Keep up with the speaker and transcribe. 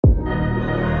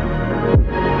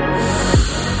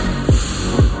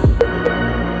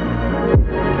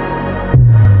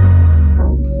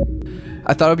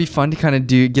I thought it'd be fun to kind of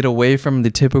get away from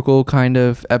the typical kind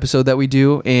of episode that we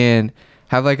do and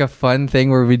have like a fun thing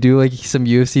where we do like some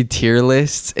UFC tier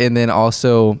lists and then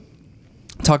also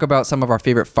talk about some of our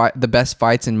favorite the best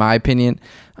fights in my opinion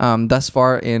thus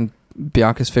far, and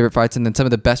Bianca's favorite fights, and then some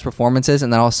of the best performances.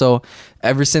 And then also,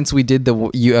 ever since we did the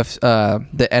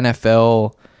the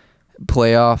NFL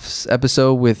playoffs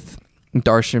episode with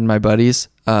Darsh and my buddies,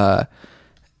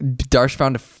 Darsh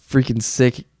found a freaking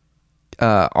sick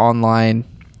online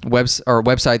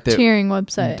website that cheering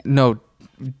website. No,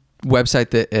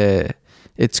 website that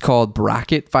it's called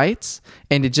Bracket Fights,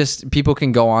 and it just people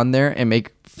can go on there and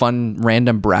make fun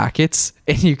random brackets,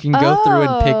 and you can go through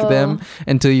and pick them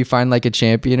until you find like a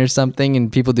champion or something.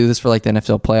 And people do this for like the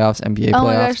NFL playoffs, NBA playoffs.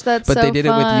 My gosh, that's but so they did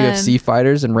fun. it with UFC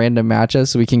fighters and random matchups,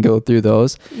 so we can go through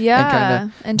those. Yeah,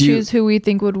 and choose who we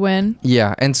think would win.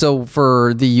 Yeah, and so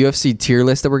for the UFC tier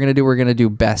list that we're gonna do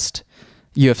best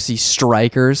UFC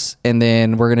strikers, and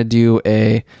then we're gonna do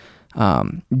a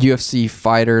UFC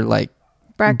fighter like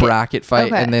bracket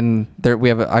fight, and then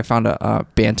I found a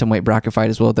bantamweight bracket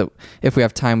fight as well that if we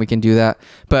have time we can do that.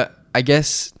 But I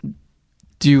guess,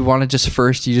 do you want to just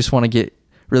want to get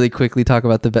really quickly talk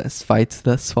about the best fights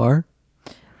thus far?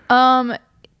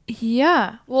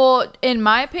 Yeah, well, in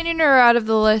my opinion, or out of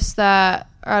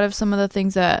some of the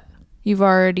things that you've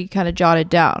already kind of jotted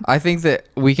down? I think that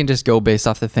we can just go based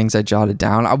off the things I jotted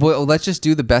down. Let's just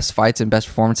do the best fights and best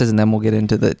performances, and then we'll get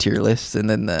into the tier lists and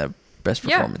then the best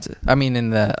performances. I mean, in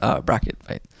the bracket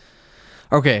fight.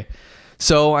 Okay,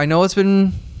 so I know it's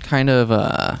been kind of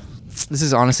this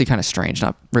is honestly kind of strange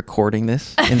not recording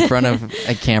this in front of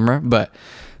a camera, but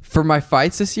for my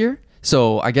fights this year,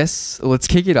 so I guess let's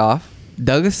kick it off.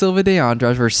 Douglas Silva de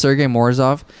Andrade versus Sergey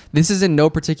Morozov. This is in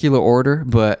no particular order,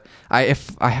 but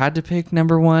if I had to pick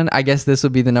number one, I guess this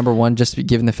would be the number one, just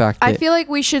given the fact that I feel like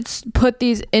we should put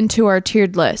these into our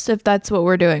tiered list, if that's what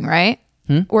we're doing, right?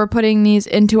 We're putting these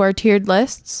into our tiered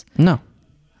lists. No,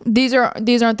 these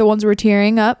aren't the ones we're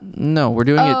tiering up. No, we're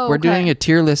doing it. We're doing a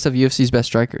tier list of UFC's best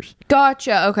strikers.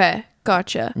 Gotcha. Okay.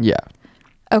 Gotcha. Yeah.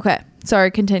 Okay.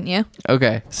 Sorry. Continue.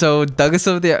 Okay. So Douglas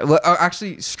Silva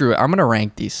actually, screw it. I'm gonna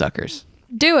rank these suckers.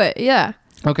 Do it. Yeah.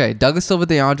 Okay. Douglas Silva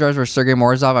de Andrade versus Sergey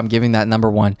Morozov. I'm giving that number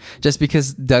one, just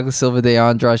because Douglas Silva de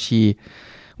Andrade, he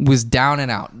was down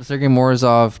and out. Sergey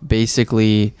Morozov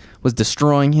basically was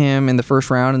destroying him in the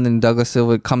first round, and then Douglas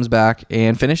Silva comes back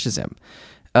and finishes him.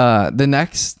 The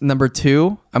next, number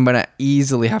two, I'm going to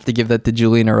easily have to give that to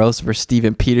Julian Erosa versus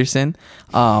Steven Peterson.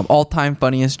 All-time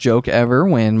funniest joke ever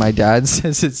when my dad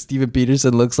says that Steven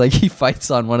Peterson looks like he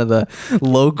fights on one of the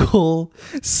local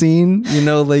scene,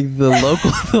 like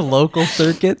the local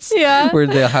circuits. Yeah. Where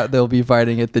they'll be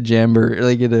fighting at the gym or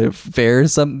like at a fair or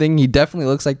something. He definitely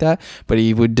looks like that, but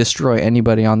he would destroy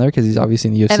anybody on there because he's obviously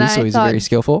in the UFC, so he's very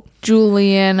skillful.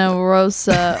 Juliana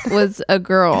Rosa was a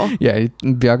girl. Yeah,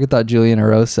 Bianca thought Juliana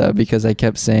Rosa because I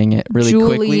kept saying it really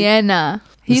quickly. Juliana.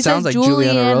 He sounds like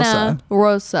Juliana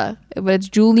Rosa, but it's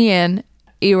Julian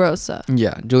Erosa.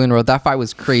 Yeah, Julian Erosa. That fight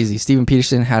was crazy. Steven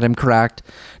Peterson had him cracked.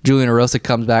 Julian Erosa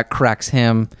comes back, cracks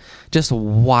him. Just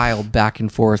wild back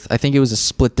and forth. I think it was a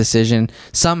split decision.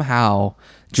 Somehow,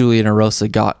 Julian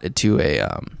Erosa got it to a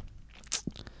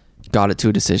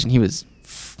decision.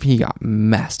 He got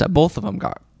messed up. Both of them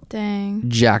got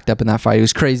jacked up in that fight. It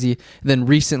was crazy. Then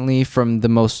recently, from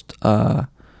the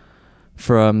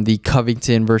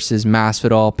Covington versus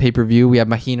Masvidal pay-per-view, we have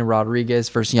Mahina Rodriguez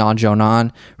versus Jan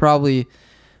Jonan. Probably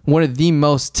one of the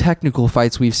most technical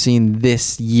fights we've seen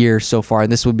this year so far.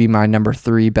 And this would be my number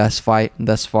 3 best fight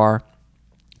thus far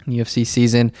in UFC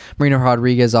season. Marina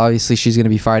Rodriguez, obviously, she's going to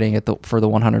be fighting for the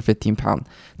 115-pound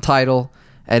title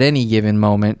at any given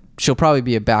moment. She'll probably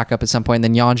be a backup at some point. And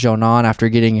then Jan Jonan, after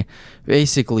getting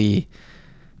basically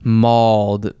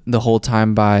mauled the whole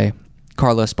time by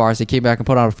Carlos Esparza, came back and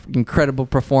put on an incredible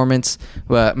performance.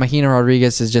 But Mahina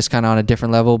Rodriguez is just kind of on a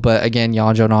different level. But again,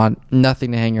 Jan Jonan,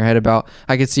 nothing to hang your head about.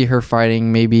 I could see her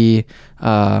fighting maybe,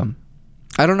 I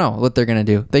don't know what they're going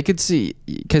to do. They could see,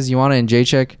 because Joanna and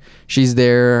Jacek, she's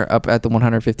there up at the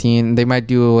 115. They might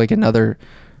do like another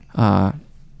Joanna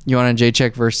and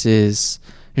Jacek versus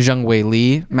Zhang Wei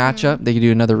Li matchup. They could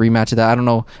do another rematch of that. I don't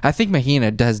know. I think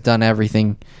Mahina has done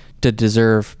everything to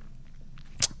deserve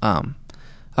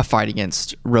a fight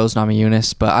against Rose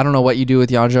Namajunas, but I don't know what you do with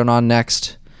Jan Jonan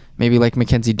next. Maybe like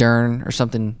Mackenzie Dern or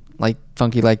something like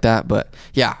funky like that. But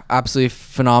yeah, absolutely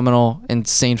phenomenal,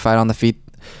 insane fight on the feet.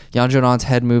 Jan Jonan's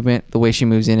head movement, the way she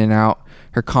moves in and out,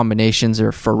 her combinations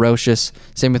are ferocious.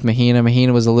 Same with Mahina.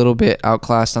 Mahina was a little bit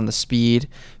outclassed on the speed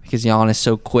because Jan is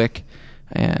so quick,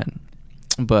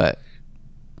 but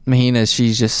Mahina,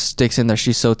 she just sticks in there.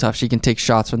 She's so tough. She can take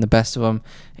shots from the best of them,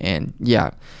 and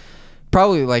yeah.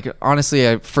 probably, like, honestly,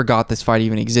 I forgot this fight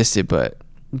even existed, but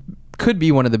could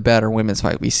be one of the better women's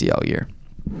fight we see all year.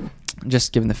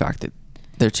 Just given the fact that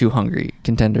they're two hungry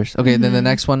contenders. Okay, then the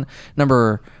next one,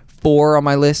 number 4 on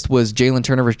my list, was Jalen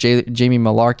Turner versus Jamie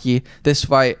Malarkey. This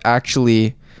fight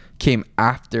actually came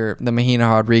after the Mahina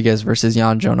Rodriguez versus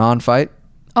Yan Jonan fight.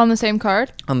 On the same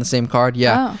card? On the same card,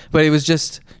 yeah. Oh. But it was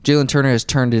just Jalen Turner has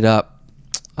turned it up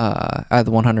at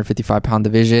the 155-pound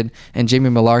division. And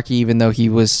Jamie Malarkey, even though he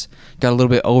got a little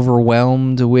bit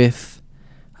overwhelmed with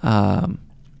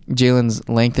Jalen's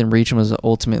length and reach and was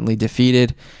ultimately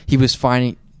defeated, he was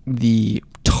finding the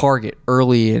target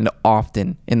early and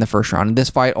often in the first round. And this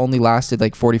fight only lasted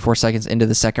like 44 seconds into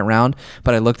the second round,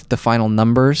 but I looked at the final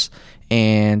numbers,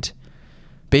 and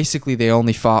basically they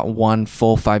only fought one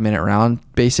full 5-minute round,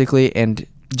 basically, and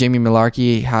Jamie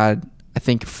Malarkey had, I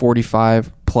think,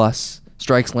 45 plus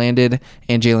strikes landed,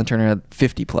 and Jalen Turner had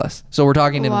 50 plus. So we're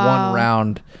talking in one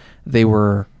round they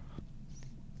were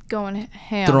going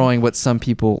ham, throwing what some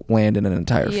people land in an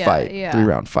entire fight,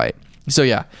 3-round fight. So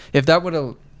yeah, if that would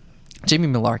have, Jamie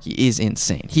Malarkey is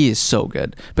insane. He is so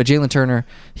good. But Jalen Turner,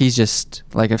 he's just,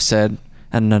 like I've said,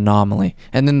 an anomaly.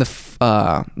 And then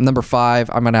the number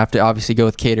 5, I'm going to have to obviously go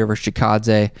with Kattar versus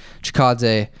Chikadze.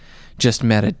 Chikadze just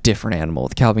met a different animal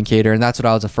with Calvin Kattar, and that's what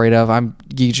I was afraid of. I'm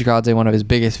Giga Chikadze, one of his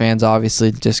biggest fans,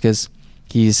 obviously, just because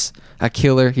he's a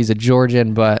killer. He's a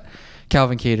Georgian, but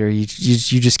Calvin Kattar, you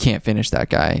just can't finish that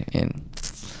guy. And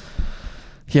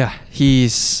yeah, he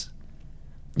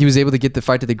was able to get the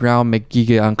fight to the ground, make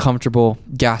Giga uncomfortable,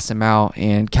 gas him out,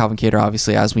 and Calvin Kattar,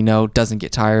 obviously, as we know, doesn't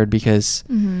get tired because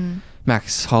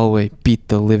Max Holloway beat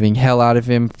the living hell out of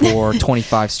him for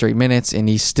 25 straight minutes, and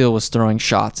he still was throwing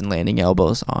shots and landing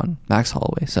elbows on Max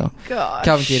Holloway. So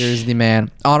Calvin Kattar is the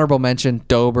man. Honorable mention,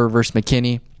 Dober versus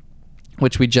McKinney,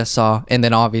 which we just saw, and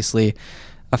then obviously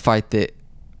a fight that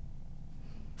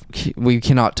we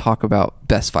cannot talk about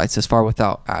best fights this far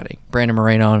without adding Brandon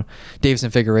Moreno, Davison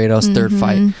Figueiredo's third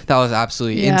fight. That was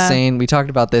absolutely insane. We talked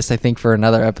about this, I think, for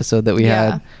another episode that we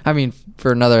had. I mean,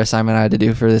 for another assignment I had to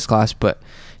do for this class. But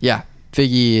yeah,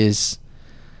 Figgy is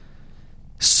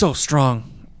so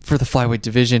strong for the flyweight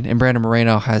division, and Brandon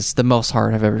Moreno has the most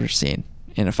heart I've ever seen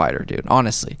in a fighter, dude.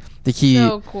 Honestly,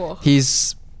 so cool.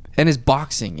 And his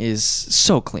boxing is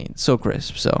so clean, so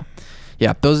crisp. So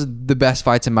yeah, those are the best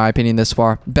fights in my opinion this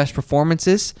far. Best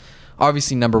performances,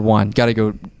 obviously number 1, got to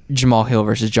go Jamal Hill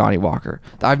versus Johnny Walker.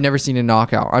 I've never seen a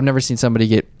knockout. I've never seen somebody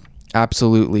get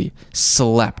absolutely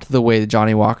slept the way that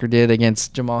Johnny Walker did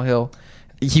against Jamal Hill.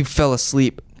 He fell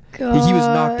asleep. He was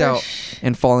knocked out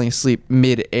and falling asleep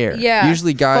mid-air. Yeah,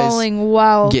 usually guys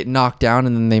get knocked down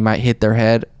and then they might hit their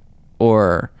head,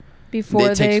 or before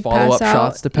it takes follow-up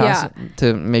shots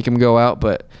to make him go out.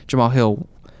 But Jamal Hill,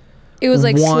 it was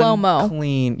like slow-mo.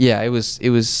 Clean. Yeah, it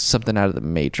was something out of the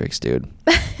Matrix, dude.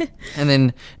 And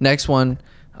then next one,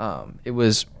 it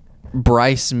was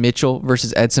Bryce Mitchell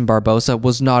versus Edson Barboza.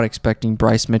 Was not expecting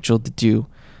Bryce Mitchell to do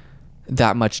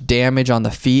that much damage on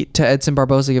the feet to Edson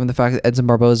Barboza, given the fact that Edson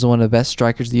Barboza is one of the best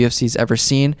strikers the UFC's ever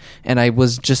seen. And I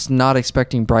was just not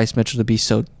expecting Bryce Mitchell to be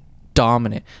so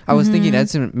dominant. I was thinking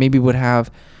Edson maybe would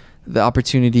have the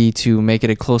opportunity to make it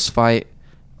a close fight,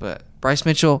 but Bryce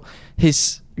Mitchell,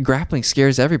 his grappling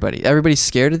scares everybody. Everybody's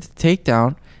scared of the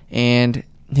takedown, and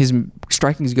his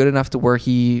striking is good enough to where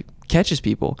he catches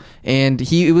people. And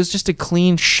it was just a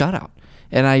clean shutout.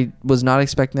 And I was not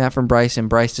expecting that from Bryce, and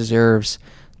Bryce deserves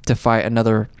to fight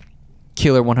another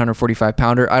killer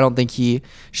 145-pounder. I don't think he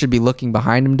should be looking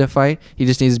behind him to fight. He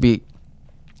just needs to be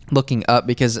looking up,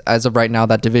 because as of right now,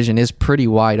 that division is pretty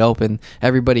wide open.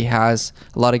 A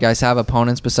lot of guys have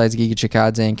opponents besides Giga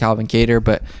Chikadze and Calvin Kattar,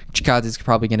 but Chikadze is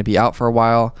probably going to be out for a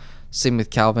while. Same with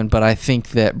Calvin, but I think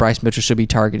that Bryce Mitchell should be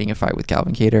targeting a fight with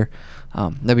Calvin Kattar.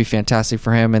 That'd be fantastic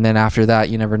for him. And then after that,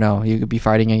 you never know. You could be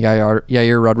fighting a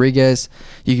Yair Rodriguez.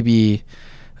 You could be,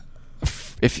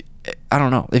 if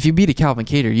you beat a Calvin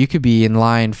Kattar, you could be in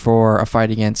line for a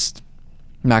fight against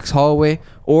Max Holloway,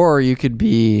 or you could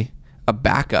be a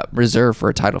backup reserve for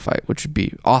a title fight, which would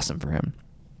be awesome for him.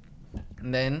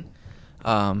 And then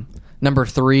number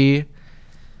 3,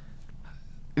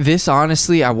 this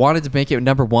honestly, I wanted to make it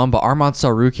number 1, but Arman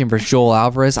Tsarukyan versus Joel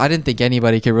Alvarez. I didn't think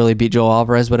anybody could really beat Joel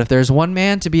Alvarez, but if there's one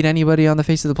man to beat anybody on the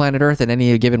face of the planet Earth in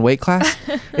any given weight class,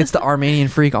 it's the Armenian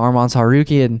freak Arman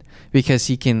Tsarukyan, because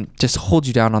he can just hold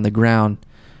you down on the ground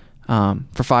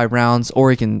for 5 rounds, or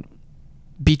he can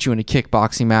beat you in a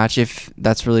kickboxing match if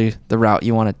that's really the route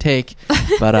you want to take.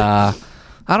 But I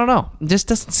don't know. It just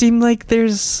doesn't seem like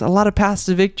there's a lot of paths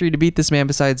to victory to beat this man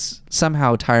besides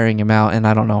somehow tiring him out, and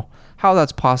I don't know how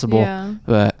that's possible. Yeah.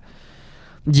 But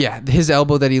yeah, his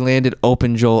elbow that he landed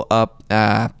opened Joel up.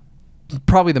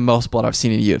 probably the most blood I've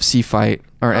seen in a UFC fight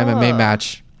or MMA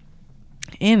match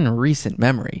in recent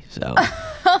memory. So,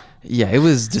 yeah, it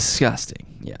was disgusting.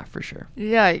 Yeah, for sure.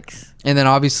 Yikes. And then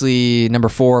obviously number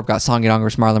 4, I've got Song Yadong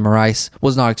versus Marlon Moraes.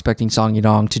 Was not expecting Song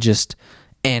Yadong to just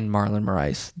end Marlon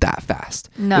Moraes that fast.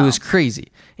 No. It was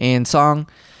crazy. And Song,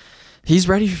 he's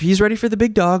ready for the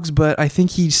big dogs, but I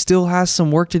think he still has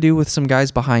some work to do with some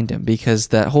guys behind him, because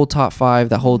that whole top 5,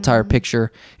 that whole entire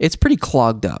picture, it's pretty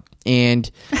clogged up. And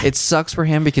it sucks for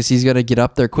him because he's going to get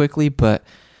up there quickly, but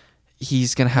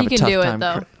he's going to have a tough time.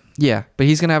 Though. Yeah, but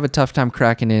he's going to have a tough time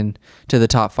cracking in to the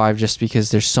top 5 just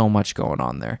because there's so much going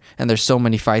on there. And there's so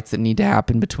many fights that need to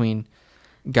happen between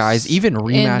guys, even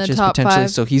rematches potentially.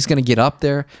 5. So he's going to get up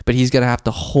there, but he's going to have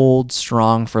to hold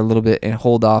strong for a little bit and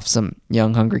hold off some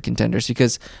young, hungry contenders,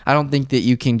 because I don't think that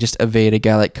you can just evade a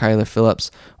guy like Kyler Phillips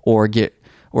or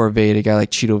evade a guy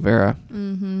like Chito Vera.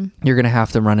 Mm-hmm. You're going to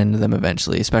have to run into them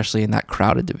eventually, especially in that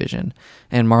crowded division.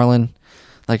 And Marlon,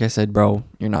 like I said, bro,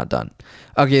 you're not done.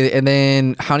 Okay, and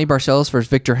then Raoni Barcelos versus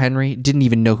Victor Henry. Didn't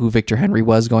even know who Victor Henry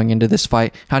was going into this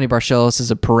fight. Raoni Barcelos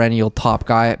is a perennial top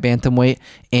guy at bantamweight,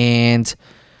 and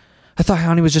I thought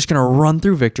Raoni was just going to run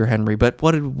through Victor Henry, but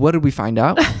what did we find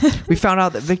out? We found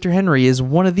out that Victor Henry is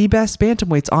one of the best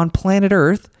bantamweights on planet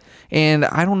Earth, and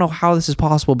I don't know how this is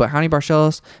possible, but Raoni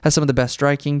Barcelos has some of the best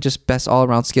striking, just best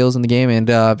all-around skills in the game, and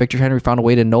Victor Henry found a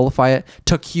way to nullify it,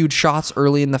 took huge shots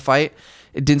early in the fight.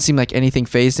 It didn't seem like anything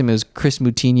fazed him. It was Chris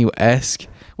Moutinho-esque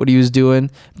what he was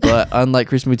doing. But unlike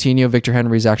Chris Moutinho, Victor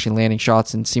Henry is actually landing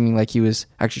shots and seeming like he was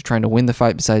actually trying to win the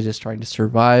fight besides just trying to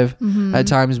survive at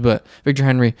times. But Victor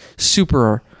Henry,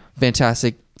 super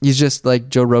fantastic. He's just like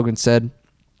Joe Rogan said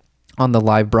on the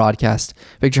live broadcast.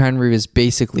 Victor Henry is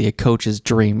basically a coach's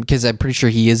dream, because I'm pretty sure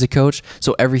he is a coach.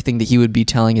 So everything that he would be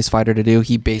telling his fighter to do,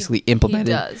 he basically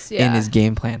implemented in his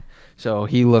game plan. So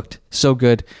he looked so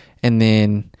good. And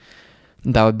then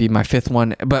that would be my 5th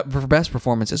one. But for best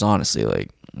performances, honestly, like,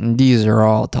 these are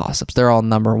all toss-ups. They're all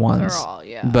number ones. They're all,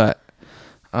 yeah. But,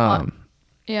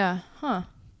 yeah, huh.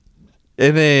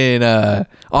 And then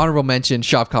honorable mention,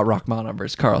 Shavkat Rakhmonov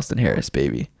versus Carlston Harris,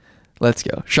 baby. Let's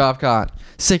go. Shavkat,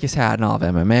 sickest hat in all of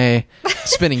MMA.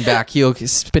 Spinning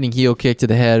heel kick to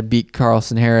the head, beat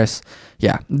Carlston Harris.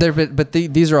 Yeah,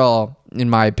 these are all, in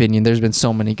my opinion, there's been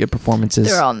so many good performances.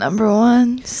 They're all number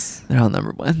ones.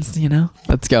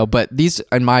 Let's go. But these,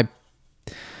 in my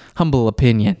humble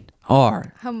opinion,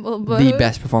 are the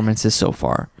best performances so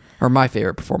far, or my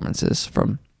favorite performances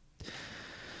from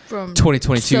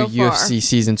 2022 so UFC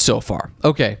season so far.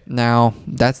 Okay, now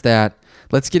that's that.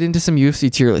 Let's get into some UFC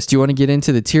tier list. Do you want to get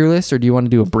into the tier list, or do you want to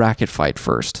do a bracket fight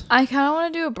first? I kind of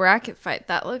want to do a bracket fight.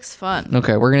 That looks fun.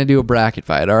 Okay, we're going to do a bracket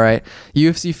fight, all right?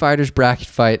 UFC fighters bracket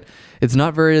fight. It's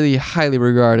not very highly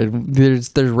regarded.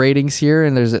 There's ratings here,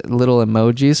 and there's little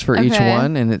emojis for each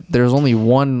one, and there's only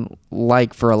one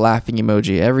like for a laughing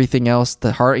emoji. Everything else,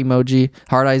 the heart emoji,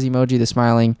 heart eyes emoji, the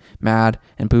smiling, mad,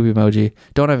 and poop emoji,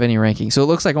 don't have any ranking. So it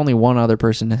looks like only one other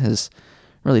person has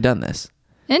really done this.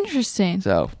 Interesting.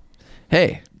 So,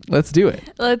 hey, let's do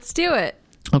it. Let's do it.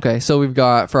 Okay, so we've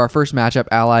got, for our first matchup,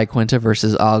 Ally Quinta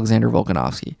versus Alexander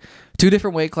Volkanovski. 2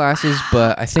 different weight classes,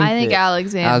 but I think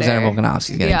Alexander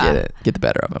Volkanovski is going to get the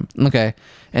better of him. Okay,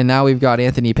 and now we've got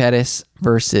Anthony Pettis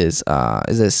versus,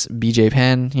 is this BJ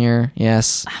Penn here?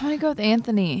 Yes. I'm going to go with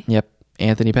Anthony. Yep,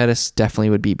 Anthony Pettis definitely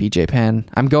would beat BJ Penn.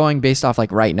 I'm going based off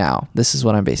like right now. This is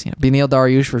what I'm basing it. Beneil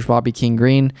Dariush versus Bobby King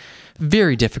Green.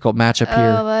 Very difficult matchup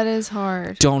here. Oh, that is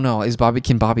hard. Don't know.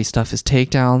 Can Bobby stuff his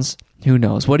takedowns? Who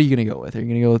knows? What are you going to go with? Are you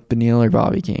going to go with Beneil or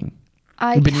Bobby King?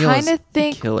 I kind of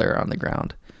think killer on the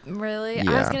ground. Really?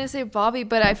 Yeah. I was going to say Bobby,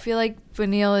 but I feel like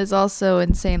Beneil is also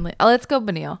insanely... let's go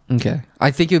Beneil. Okay. I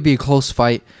think it would be a close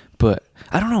fight, but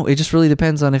I don't know. It just really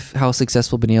depends on how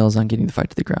successful Beneil is on getting the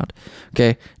fight to the ground.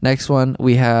 Okay. Next one,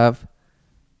 we have...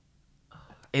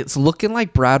 It's looking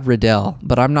like Brad Riddell,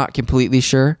 but I'm not completely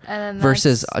sure.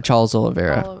 Versus Charles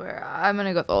Oliveira. I'm going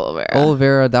to go with Oliveira.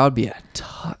 Oliveira, that would be a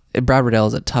tough... Brad Riddell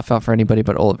is a tough out for anybody,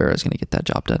 but Oliveira is going to get that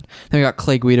job done. Then we got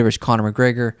Clay Guida versus Conor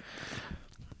McGregor.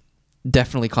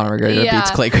 Definitely Conor McGregor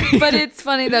beats Clay Guida. But it's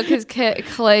funny though, because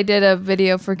Clay did a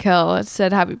video for Kel. It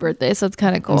said happy birthday, so it's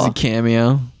kind of cool. It's a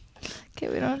cameo. Okay,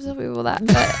 we don't have to tell people that.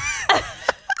 But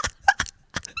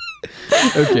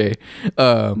okay.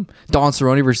 Don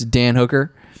Cerrone versus Dan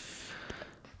Hooker.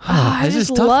 I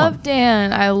just love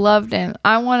Dan. I love Dan.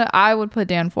 I would put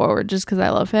Dan forward just because I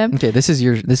love him. Okay, this is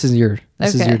your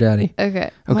daddy. Okay.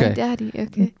 My daddy.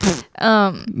 Okay.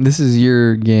 This is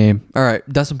your game. All right,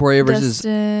 Dustin Poirier versus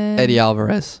Eddie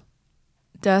Alvarez.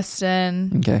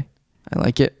 Dustin. Okay, I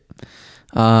like it.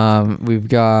 We've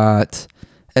got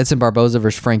Edson Barboza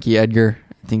versus Frankie Edgar.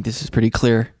 I think this is pretty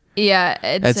clear. Yeah,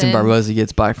 Edson Barboza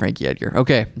gets by Frankie Edgar.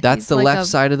 Okay, that's He's the like left a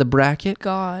side of the bracket.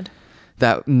 God.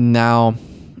 That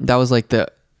was like the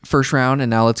first round, and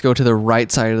now let's go to the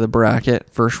right side of the bracket.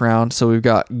 First round. So we've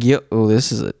got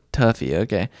this is a toughie.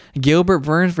 Okay, Gilbert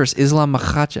Burns versus Islam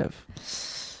Makhachev.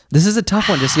 This is a tough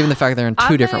one, just given the fact they're in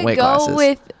two different weight classes. I'm gonna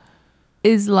go with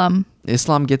Islam.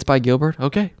 Islam gets by Gilbert.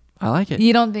 Okay, I like it.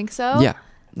 You don't think so? Yeah,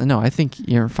 no, I think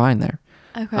you're fine there.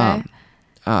 Okay.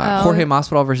 Jorge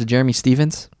Masvidal versus Jeremy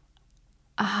Stevens.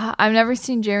 I've never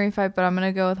seen Jeremy fight, but I'm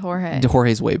gonna go with Jorge.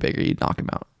 Jorge's way bigger. You'd knock him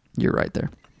out. You're right there.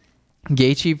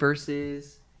 Gaethje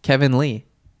versus Kevin Lee.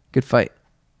 Good fight.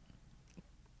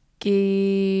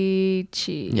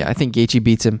 Gaethje. Yeah, I think Gaethje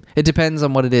beats him. It depends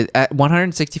on what it is. At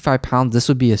 165 pounds, this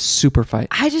would be a super fight.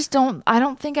 I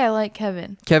don't think I like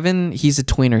Kevin. Kevin, he's a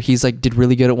tweener. He's like did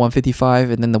really good at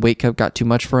 155, and then the weight cut got too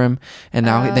much for him, and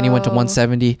now then he went to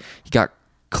 170. He got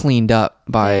cleaned up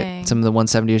by some of the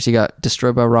 170ers. He got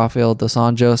destroyed by Rafael Dos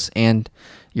Anjos and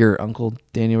your uncle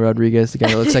Daniel Rodriguez, the guy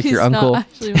that looks like your uncle. Not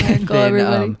actually my uncle,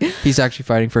 everybody. He's actually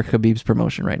fighting for Khabib's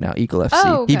promotion right now, Eagle FC.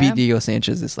 Oh, okay. He beat Diego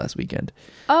Sanchez this last weekend.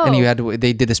 Oh, And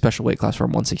they did a special weight class for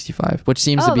him, 165, which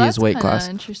seems to be his weight class.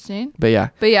 Interesting. But yeah,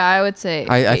 I would say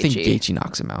I think Gaethje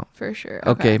knocks him out for sure.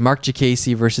 Okay, Mark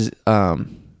Jacasey versus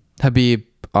Habib.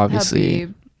 Obviously,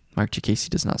 Habib. Mark Jacasey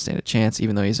does not stand a chance,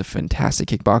 even though he's a fantastic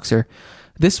kickboxer.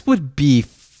 This would be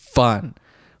fun.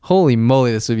 Holy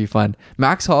moly, this would be fun.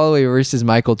 Max Holloway versus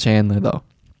Michael Chandler, though.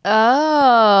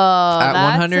 Oh, at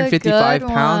that's 155 a good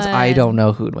pounds, one. I don't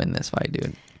know who'd win this fight,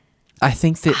 dude. I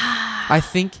think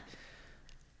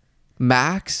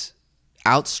Max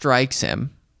outstrikes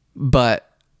him, but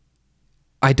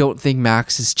I don't think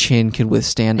Max's chin can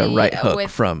withstand a right hook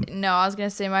from. No, I was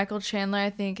gonna say Michael Chandler. I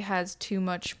think has too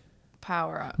much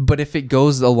power up. But if it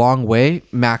goes a long way,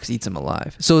 Max eats him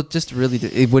alive. So it just really,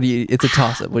 it's a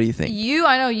toss up. What do you think?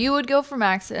 I know you would go for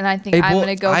Max, and I think I'm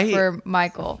gonna go for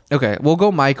Michael. Okay, we'll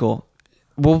go Michael.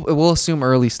 We'll assume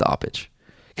early stoppage,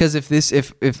 because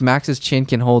if Max's chin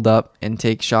can hold up and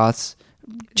take shots,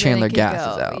 Chandler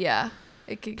gasses out. Yeah,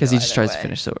 because he just tries to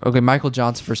finish. So okay, Michael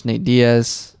Johnson versus Nate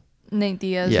Diaz. Nate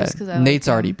Diaz. Yeah, just 'cause I Nate's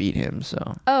like already him. beat him.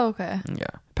 So. Oh, okay. Yeah,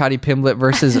 Patty Pimblett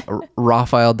versus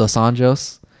Rafael Dos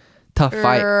Anjos. Tough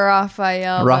fight.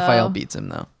 Rafael beats him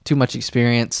though. Too much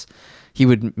experience. He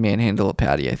would manhandle a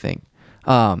Patty, I think.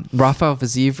 Rafael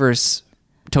Fiziev versus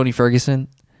Tony Ferguson.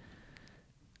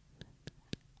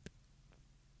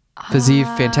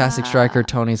 Fiziev, fantastic striker.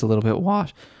 Tony's a little bit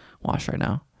washed right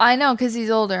now. I know, because he's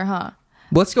older, huh?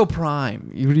 Let's go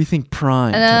prime. What do you think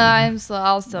prime? And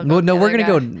I'll still go. Well, no, we're gonna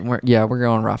go. We're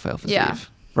going Rafael Fiziev. Yeah,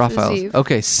 Rafael. Fiziev.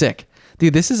 Okay, sick.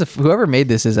 Dude, this is whoever made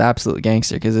this is absolute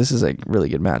gangster, because this is like really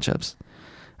good matchups.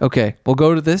 Okay, we'll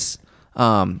go to this.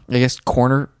 I guess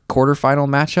quarterfinal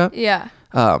matchup. Yeah.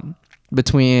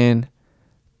 Between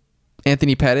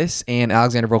Anthony Pettis and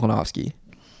Alexander Volkanovski.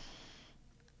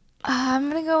 I'm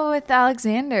gonna go with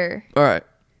Alexander. All right.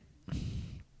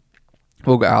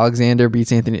 We'll go Alexander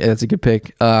beats Anthony. That's a good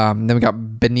pick. Then we got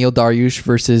Beneil Dariush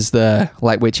versus the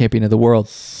lightweight champion of the world,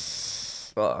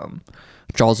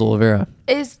 Charles Oliveira.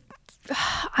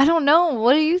 I don't know.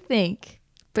 What do you think?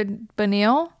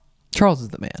 Beneil? Charles is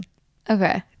the man.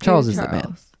 Okay. Charles is the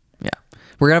man. Yeah.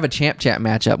 We're going to have a champ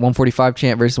matchup. 145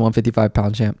 champ versus 155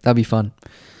 pound champ. That'd be fun.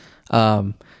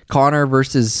 Connor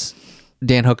versus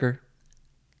Dan Hooker.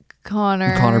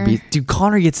 Connor Dude,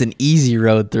 Connor gets an easy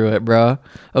road through it, bro.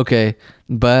 Okay.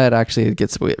 But actually, it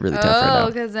gets really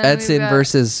tough right now. Edson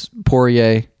versus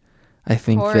Poirier. I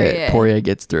think that Poirier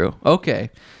gets through. Okay.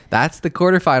 That's the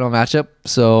quarterfinal matchup.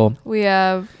 So we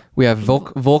have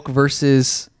Volk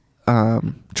versus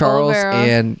Charles Oliveira.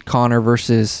 And Connor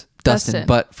versus Dustin.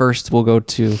 But first, we'll go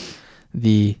to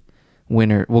the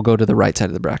winner. We'll go to the right side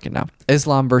of the bracket now.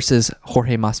 Islam versus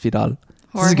Jorge Masvidal.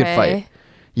 This is a good fight.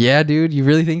 Yeah, dude. You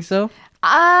really think so?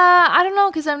 I don't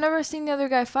know, because I've never seen the other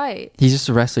guy fight. He's just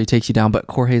a wrestler. He takes you down, but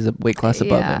Jorge's a weight class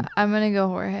above him. I'm going to go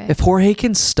Jorge. If Jorge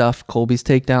can stuff Colby's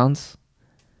takedowns,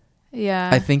 yeah,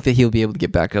 I think that he'll be able to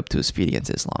get back up to his feet against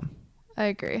Islam. I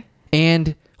agree.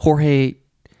 And Jorge,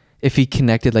 if he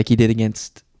connected like he did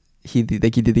against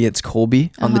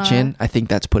Colby on the chin, I think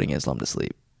that's putting Islam to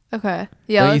sleep. Okay.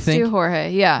 Yeah, let's do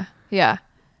Jorge. Yeah.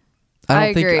 I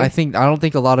agree. I don't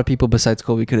think a lot of people besides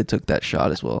Colby could have took that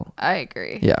shot as well. I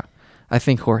agree. Yeah. I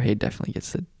think Jorge definitely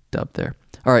gets the dub there.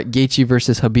 All right, Gaethje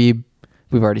versus Habib.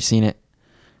 We've already seen it.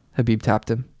 Habib tapped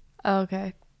him.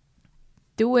 Okay.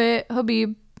 Do it,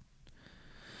 Habib.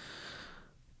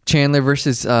 Chandler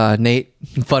versus Nate.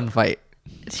 Fun fight.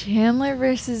 Chandler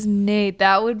versus Nate.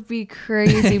 That would be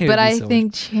crazy. But I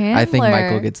think Chandler. I think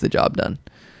Michael gets the job done.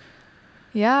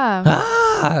 Yeah.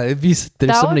 There's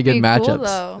so many good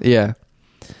matchups. Cool, yeah.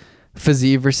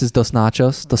 Fiziev versus Dos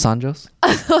Nachos. Dos Anjos.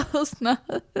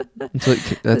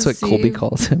 That's what Colby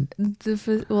calls him.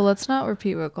 Well, let's not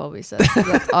repeat what Colby says. 'Cause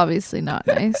that's obviously not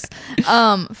nice.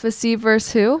 Fiziev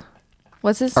versus who?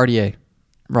 What's his? RDA.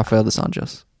 Rafael Dos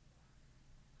Anjos.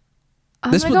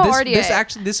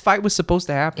 This fight was supposed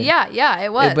to happen. Yeah,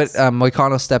 it was. But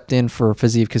Moicano stepped in for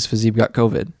Fiziev because Fiziev got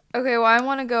COVID. Okay, well, I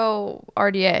want to go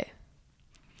RDA.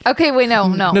 Okay, wait, no,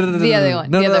 the other one.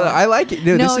 No, I like it.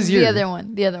 No, this is the other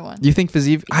one. The other one. You think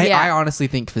Fiziev? Yeah. I honestly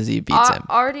think Fiziev beats him.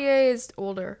 RDA is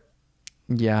older.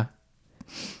 Yeah.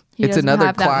 He It's doesn't another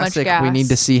have that much classic. gas. We need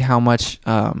to see how much,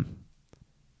 how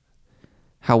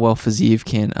well Fiziev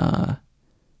can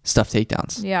stuff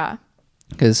takedowns. Yeah.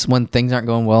 Because when things aren't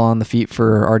going well on the feet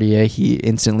for RDA, he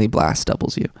instantly blast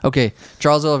doubles you. Okay,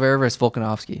 Charles Oliveira versus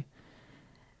Volkanovski.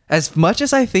 As much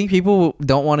as I think people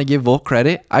don't want to give Volk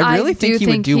credit, I really think he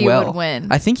would do well. Would win.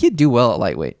 I think he'd do well at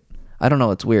lightweight. I don't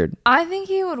know. It's weird. I think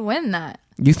he would win that.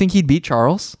 You think he'd beat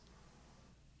Charles?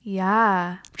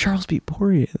 Yeah. Charles beat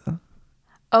Poirier, though.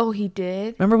 Oh, he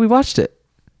did? Remember, we watched it.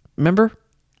 Remember?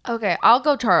 Okay, I'll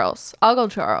go Charles.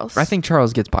 I think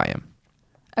Charles gets by him.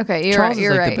 Okay, you're Charles right.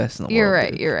 You're is like right. the best in the You're world.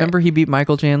 right. Dude. You're right. Remember, he beat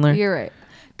Michael Chandler? You're right.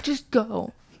 Just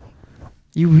go.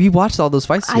 We watched all those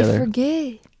fights together. I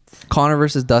forget. Conor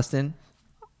versus Dustin.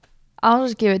 I'll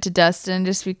just give it to Dustin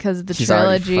just because of the She's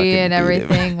already trilogy fucking and beat him.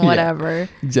 everything. Yeah. Whatever.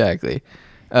 Exactly.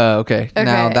 Okay.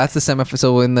 Now that's the semifinal.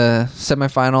 So in the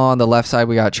semifinal on the left side,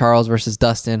 we got Charles versus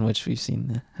Dustin, which we've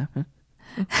seen happen.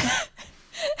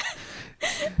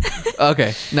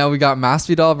 Okay. Now we got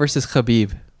Masvidal versus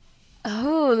Khabib.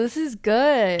 Oh, this is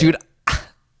good. Dude,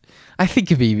 I think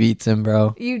Khabib beats him,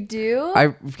 bro. You do?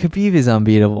 Khabib is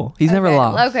unbeatable. He's never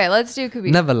lost. Okay, let's do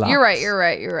Khabib. Never lost. You're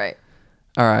right.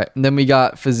 All right. And then we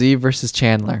got Fiziev versus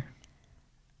Chandler.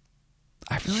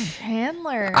 I feel like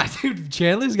Chandler. Dude,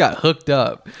 Chandler's got hooked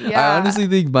up. Yeah. I honestly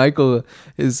think Michael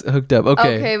is hooked up.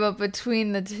 Okay, but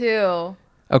between the two.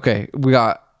 Okay, we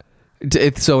got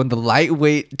so in the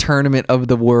lightweight tournament of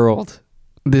the world,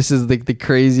 this is like the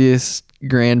craziest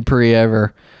Grand Prix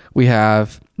ever. We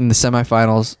have in the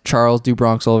semifinals Charles do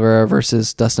Bronx Oliveira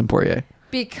versus Dustin Poirier.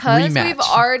 Because Rematch. we've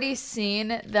already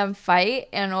seen them fight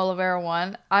and Oliveira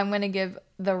won, I'm going to give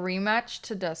the rematch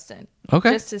to Dustin.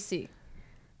 Okay. Just to see.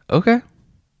 Okay.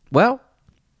 Well.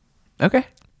 Okay.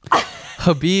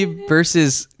 Khabib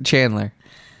versus Chandler.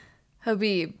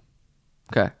 Habib.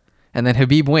 Okay. And then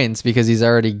Khabib wins because he's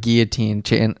already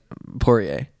guillotined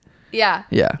Poirier. Yeah.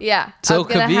 Yeah. Yeah. So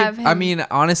Khabib, I mean,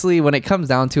 honestly, when it comes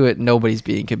down to it, nobody's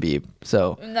beating Khabib.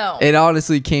 So no. It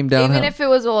honestly came down. Even if it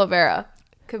was Oliveira,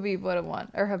 Khabib would have won.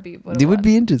 Or Habib would have won. It would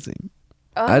be interesting.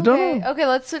 Oh, I don't know. Okay,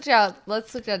 let's switch out.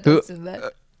 Let's switch out Dustin then.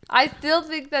 I still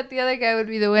think that the other guy would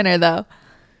be the winner, though.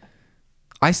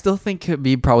 I still think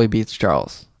Khabib probably beats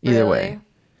Charles. Either way.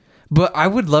 But I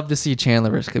would love to see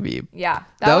Chandler versus Khabib. Yeah.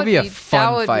 That would be a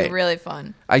fun fight. That would be really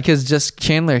fun. Because just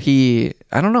Chandler, I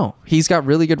don't know. He's got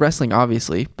really good wrestling,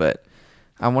 obviously. But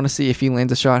I want to see if he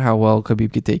lands a shot, how well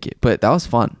Khabib could take it. But that was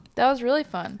fun. That was really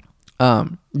fun.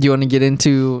 Do you want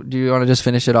to just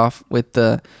finish it off with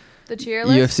the tier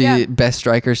list? UFC best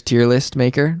strikers tier list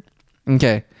maker?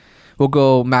 Okay. We'll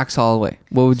go Max Holloway.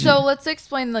 What would you? So let's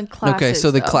explain the classes. Okay,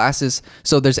 so the classes.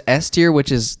 So there's S tier,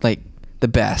 which is like the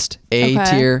best. A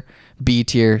tier, B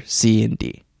tier, C, and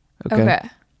D. Okay.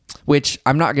 Which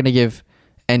I'm not gonna give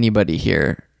anybody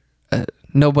here.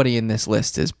 Nobody in this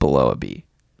list is below a B.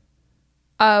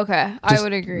 Okay, I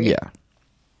would agree. Yeah.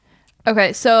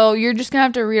 Okay, so you're just gonna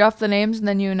have to read off the names, and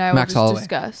then you and I will Max just Holloway.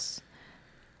 discuss.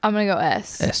 I'm gonna go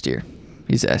S. S tier.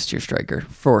 He's an S tier striker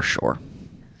for sure.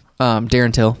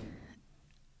 Darren Till.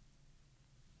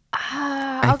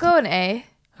 I'll go an A.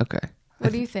 Okay.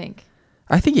 What do you think?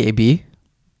 I think A B.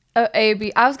 A,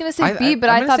 B. I was gonna say B, but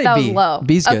I'm I thought gonna that say was B. low.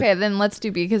 B's good. Okay, then let's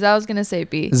do B because I was gonna say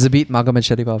B. Zabit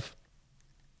Magomedsharipov.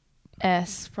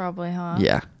 S probably, huh?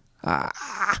 Yeah.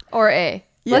 Or A.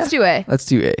 Yeah. Let's do A. Let's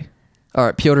do A. All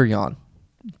right, Piotr Jan,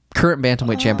 current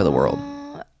bantamweight champ of the world.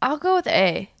 I'll go with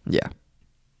A. Yeah.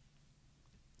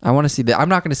 I want to see that. I'm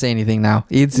not going to say anything now.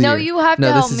 No, you have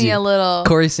to help me a little.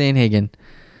 Corey Sandhagen.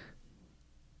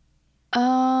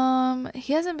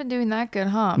 He hasn't been doing that good,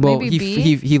 huh? Well, Maybe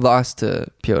B. he lost to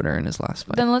Piotr in his last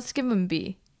fight. Then let's give him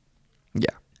B.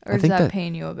 Yeah. Or is that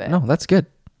paying you a bit? No, that's good.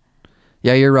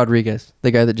 Yeah, you're Rodriguez,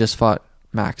 the guy that just fought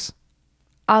Max.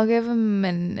 I'll give him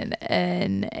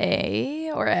an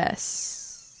A or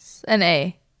S. An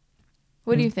A.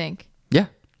 What do you think? Yeah.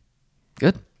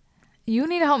 Good. You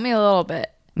need to help me a little bit.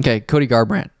 Okay, Cody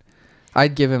Garbrandt.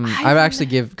 I'd give him. I'd actually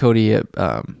give Cody a.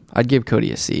 I'd give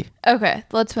Cody a C. Okay,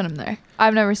 let's put him there.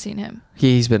 I've never seen him.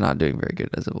 He's been not doing very good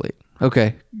as of late.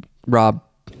 Okay, Rob.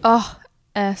 Oh,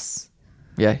 S.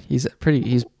 Yeah, he's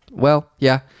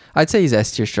yeah. I'd say he's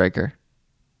S tier striker.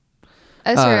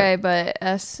 S or A, but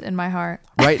S in my heart.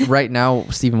 Right now,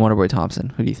 Stephen Wonderboy Thompson.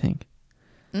 Who do you think?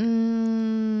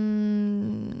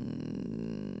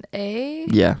 A?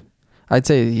 Yeah. I'd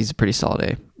say he's a pretty solid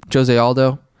A. Jose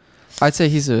Aldo. I'd say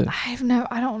he's a... I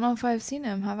don't know if I've seen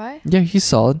him. Have I? Yeah, he's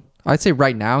solid. I'd say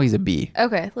right now he's a B.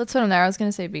 Okay, let's put him there. I was going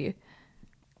to say B.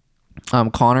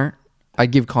 Connor.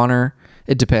 I'd give Connor...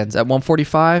 It depends. At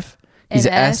 145, he's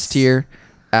An an S tier.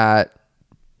 At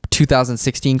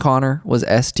 2016, Connor was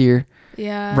S tier.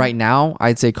 Yeah. Right now,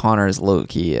 I'd say Connor is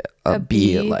low-key a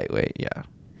B B. at lightweight. Yeah.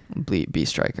 B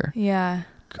striker. Yeah.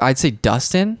 I'd say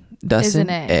Dustin. Is an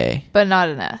A. But not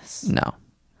an S. No.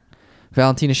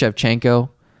 Valentina Shevchenko.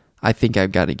 I think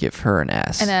I've got to give her an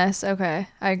S. An S. Okay.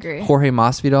 I agree. Jorge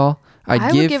Masvidal.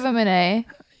 I would give him an A.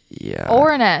 Yeah.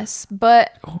 Or an S.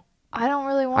 But I don't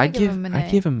really want to give him an A.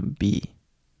 I'd give him a B.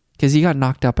 Because he got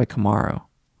knocked out by Kamaru.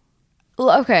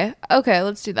 Okay.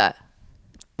 Let's do that.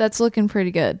 That's looking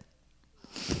pretty good.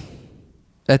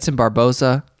 Edson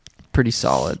Barboza. Pretty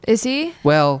solid. Is he?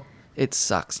 Well, it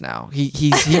sucks now.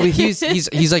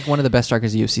 He's like one of the best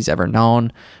strikers the UFC's ever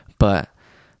known, but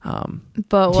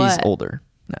what? He's older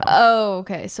now. Oh,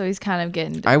 okay. So he's kind of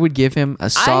getting... I would give him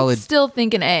a solid... I still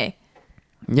think an A.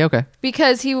 Yeah, okay.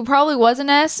 Because he probably was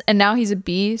an S, and now he's a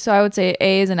B, so I would say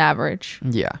A is an average.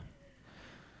 Yeah.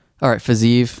 All right,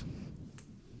 Fiziev.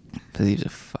 Fizie's a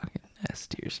fucking S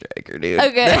tier striker, dude.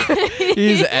 Okay.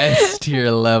 He's S tier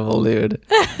level, dude.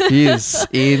 He is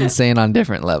insane on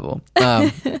different level.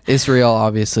 Israel,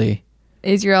 obviously.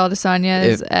 Israel Adesanya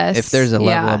is S. If there's a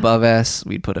level above S,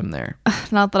 we'd put him there.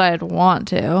 Not that I'd want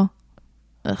to.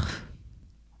 Ugh.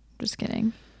 Just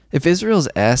kidding. If Israel's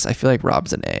S, I feel like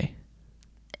Rob's an A.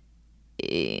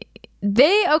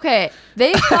 They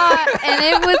fought and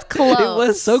it was close. It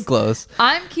was so close.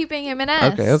 I'm keeping him an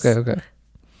S. Okay.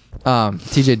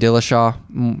 TJ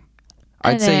Dillashaw,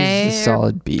 I'd say he's a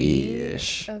solid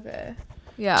B-ish. Okay.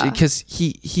 Yeah. Because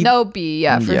he no B,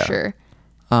 for sure.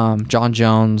 John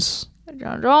Jones.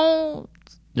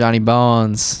 Johnny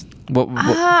Bones. What?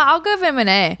 I'll give him an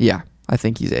A. Yeah, I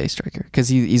think he's A striker because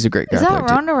he's a great grappler. Is that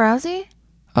Ronda Rousey?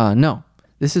 No,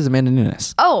 this is Amanda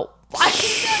Nunes. Oh, I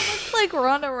think that looks like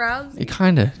Ronda Rousey. It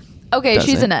kind of. Okay,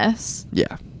 she's an S.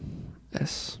 Yeah.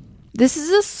 S. This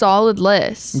is a solid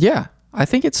list. Yeah, I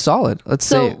think it's solid.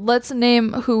 Let's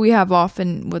name who we have off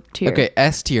in what tier. Okay,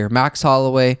 S tier: Max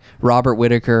Holloway, Robert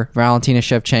Whitaker, Valentina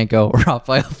Shevchenko,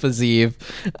 Rafael Fiziev,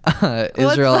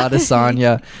 Israel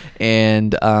Adesanya,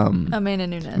 and Amanda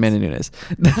Nunes.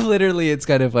 Literally, it's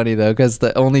kind of funny though because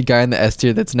the only guy in the S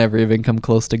tier that's never even come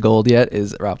close to gold yet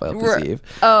is Rafael Fiziev.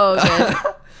 Oh, okay.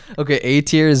 Okay, A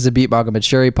tier is Zabit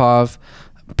Magomedsharipov,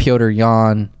 Piotr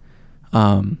Jan,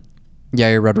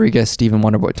 Yair Rodriguez, Stephen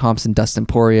Wonderboy Thompson, Dustin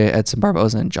Poirier, Edson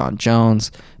Barboza, and John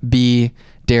Jones. B,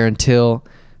 Darren Till,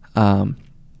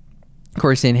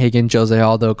 Corey Sandhagen, Jose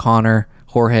Aldo, Connor,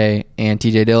 Jorge, and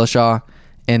TJ Dillashaw.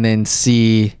 And then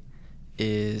C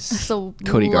is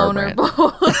Cody Garbrandt.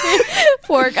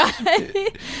 Poor guy.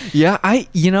 Yeah,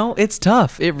 it's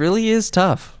tough. It really is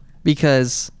tough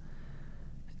because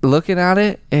looking at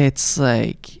it, it's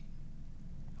like,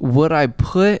 would I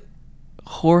put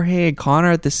Jorge and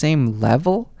Connor at the same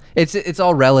level? It's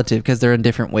all relative because they're in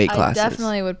different weight classes. I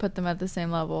definitely would put them at the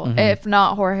same level. If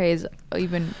not, Jorge's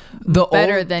even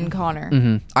better than Connor.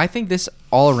 Mm-hmm. I think this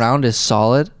all around is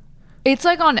solid. It's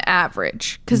like on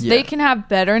average because they can have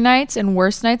better nights and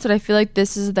worse nights, but I feel like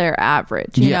this is their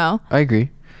average, you know? I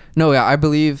agree. No, yeah, I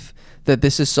believe that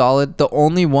this is solid. The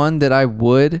only one that I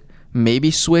would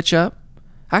maybe switch up,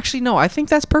 actually, no, I think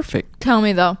that's perfect. Tell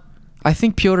me though. I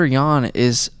think Piotr Jan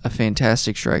is a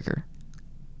fantastic striker.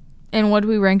 And what do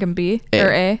we rank him, B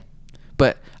or A?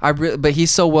 But but he's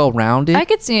so well rounded. I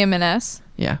could see him in S.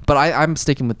 Yeah, but I'm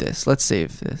sticking with this. Let's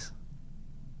save this.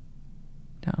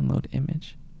 Download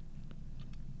image.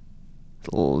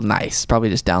 Nice. Probably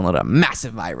just download a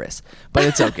massive virus, but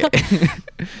it's okay.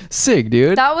 Sick,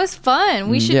 dude. That was fun.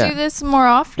 We should do this more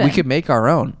often. We could make our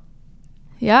own.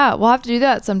 Yeah, we'll have to do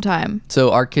that sometime.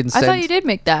 So our consent. I thought you did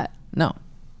make that. No.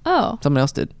 Oh. Someone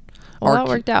else did. Well, that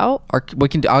worked out.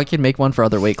 I can make one for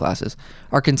other weight classes.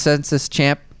 Our consensus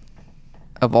champ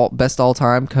of best all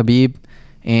time, Khabib,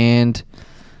 and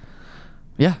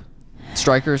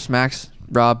strikers: Max,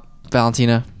 Rob,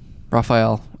 Valentina,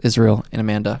 Rafael, Israel, and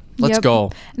Amanda. Let's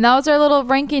go. And that was our little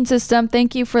ranking system.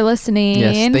 Thank you for listening.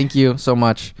 Yes, thank you so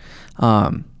much.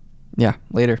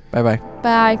 Later. Bye-bye.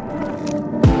 Bye.